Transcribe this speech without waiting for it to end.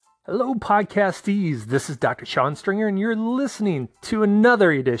Hello, podcastees. This is Dr. Sean Stringer, and you're listening to another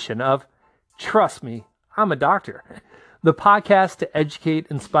edition of Trust Me, I'm a Doctor, the podcast to educate,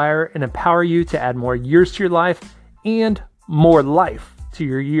 inspire, and empower you to add more years to your life and more life to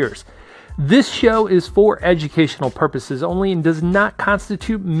your years. This show is for educational purposes only and does not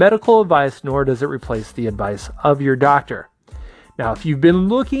constitute medical advice, nor does it replace the advice of your doctor. Now, if you've been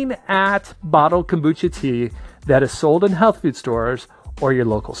looking at bottled kombucha tea that is sold in health food stores or your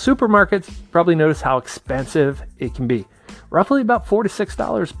local supermarkets, you probably notice how expensive it can be. Roughly about $4 to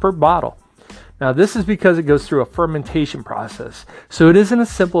 $6 per bottle. Now, this is because it goes through a fermentation process, so it isn't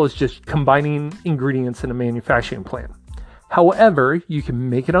as simple as just combining ingredients in a manufacturing plant. However, you can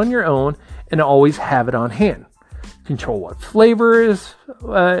make it on your own and always have it on hand. Control what flavor is,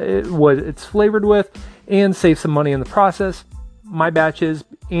 what it's flavored with, and save some money in the process. My batches,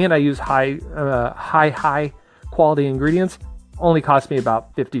 and I use high quality ingredients, only cost me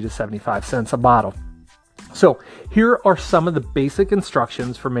about 50 to 75 cents a bottle. So here are some of the basic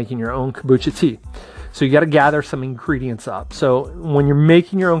instructions for making your own kombucha tea. So you got to gather some ingredients up. So when you're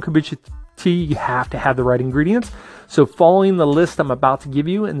making your own kombucha tea, you have to have the right ingredients. So following the list I'm about to give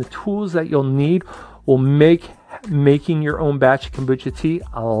you and the tools that you'll need will make making your own batch of kombucha tea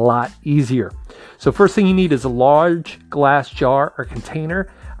a lot easier. So first thing you need is a large glass jar or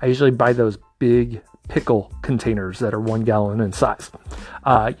container. I usually buy those big pickle containers that are 1 gallon in size.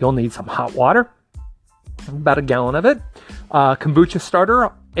 You'll need some hot water, about a gallon of it, kombucha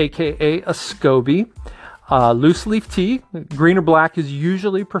starter, aka a SCOBY, loose leaf tea. Green or black is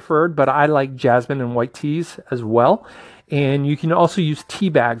usually preferred, but I like jasmine and white teas as well. And you can also use tea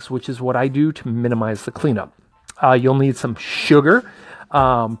bags, which is what I do to minimize the cleanup. You'll need some sugar,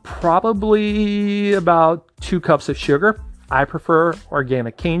 probably about 2 cups of sugar. I prefer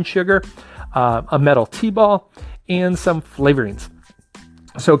organic cane sugar, a metal tea ball, and some flavorings.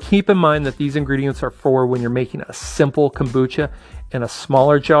 So keep in mind that these ingredients are for when you're making a simple kombucha in a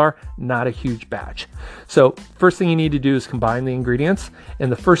smaller jar, not a huge batch. So first thing you need to do is combine the ingredients. And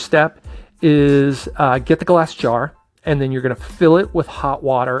the first step is get the glass jar, and then you're going to fill it with hot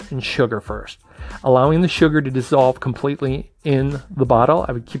water and sugar first, allowing the sugar to dissolve completely in the bottle.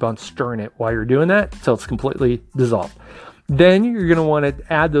 I would keep on stirring it while you're doing that until it's completely dissolved. Then you're going to want to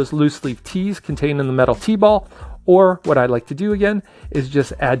add those loose leaf teas contained in the metal tea ball, or what I like to do again is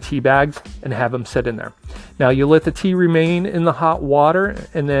just add tea bags and have them sit in there. Now you let the tea remain in the hot water,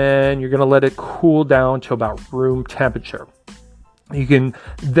 and then you're going to let it cool down to about room temperature. You can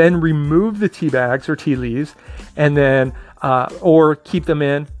then remove the tea bags or tea leaves, and then or keep them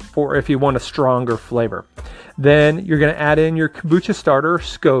in for if you want a stronger flavor. Then you're going to add in your kombucha starter or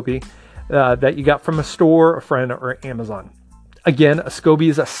SCOBY that you got from a store, a friend, or Amazon. Again, a SCOBY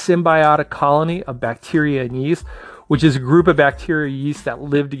is a symbiotic colony of bacteria and yeast, which is a group of bacteria and yeast that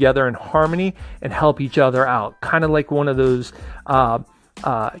live together in harmony and help each other out. Kind of like one of those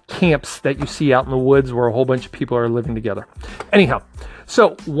camps that you see out in the woods where a whole bunch of people are living together. Anyhow,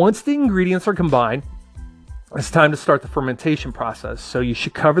 so once the ingredients are combined, it's time to start the fermentation process. So you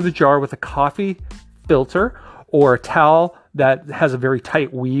should cover the jar with a coffee filter or a towel that has a very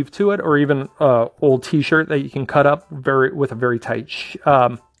tight weave to it, or even an old t-shirt that you can cut up with a very tight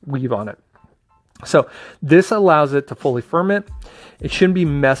weave on it. So this allows it to fully ferment. It shouldn't be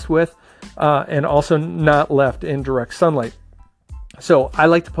messed with and also not left in direct sunlight. So I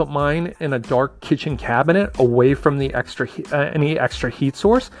like to put mine in a dark kitchen cabinet away from the any extra heat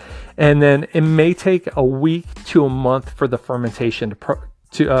source. And then it may take a week to a month for the fermentation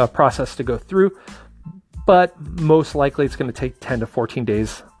process to go through, but most likely it's going to take 10 to 14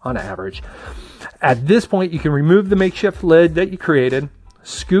 days on average. At this point, you can remove the makeshift lid that you created,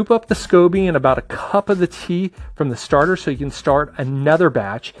 scoop up the SCOBY and about a cup of the tea from the starter so you can start another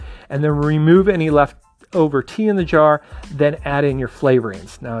batch, and then remove any leftover tea in the jar, then add in your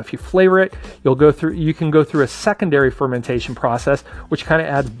flavorings. Now, if you flavor it, you can go through a secondary fermentation process, which kind of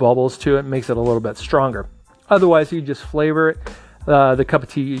adds bubbles to it, makes it a little bit stronger. Otherwise, you just flavor it, the cup of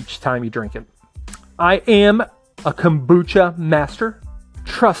tea each time you drink it. I am a kombucha master.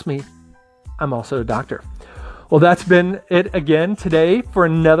 Trust me, I'm also a doctor. Well, that's been it again today for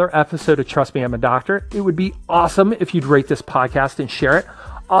another episode of Trust Me, I'm a Doctor. It would be awesome if you'd rate this podcast and share it.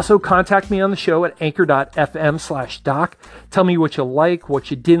 Also, contact me on the show at anchor.fm/doc. Tell me what you like, what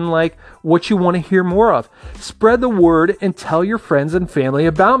you didn't like, what you want to hear more of. Spread the word and tell your friends and family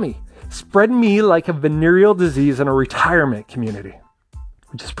about me. Spread me like a venereal disease in a retirement community,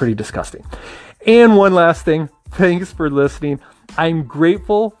 which is pretty disgusting. And one last thing, thanks for listening. I'm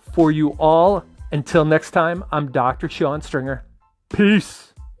grateful for you all. Until next time, I'm Dr. Sean Stringer. Peace.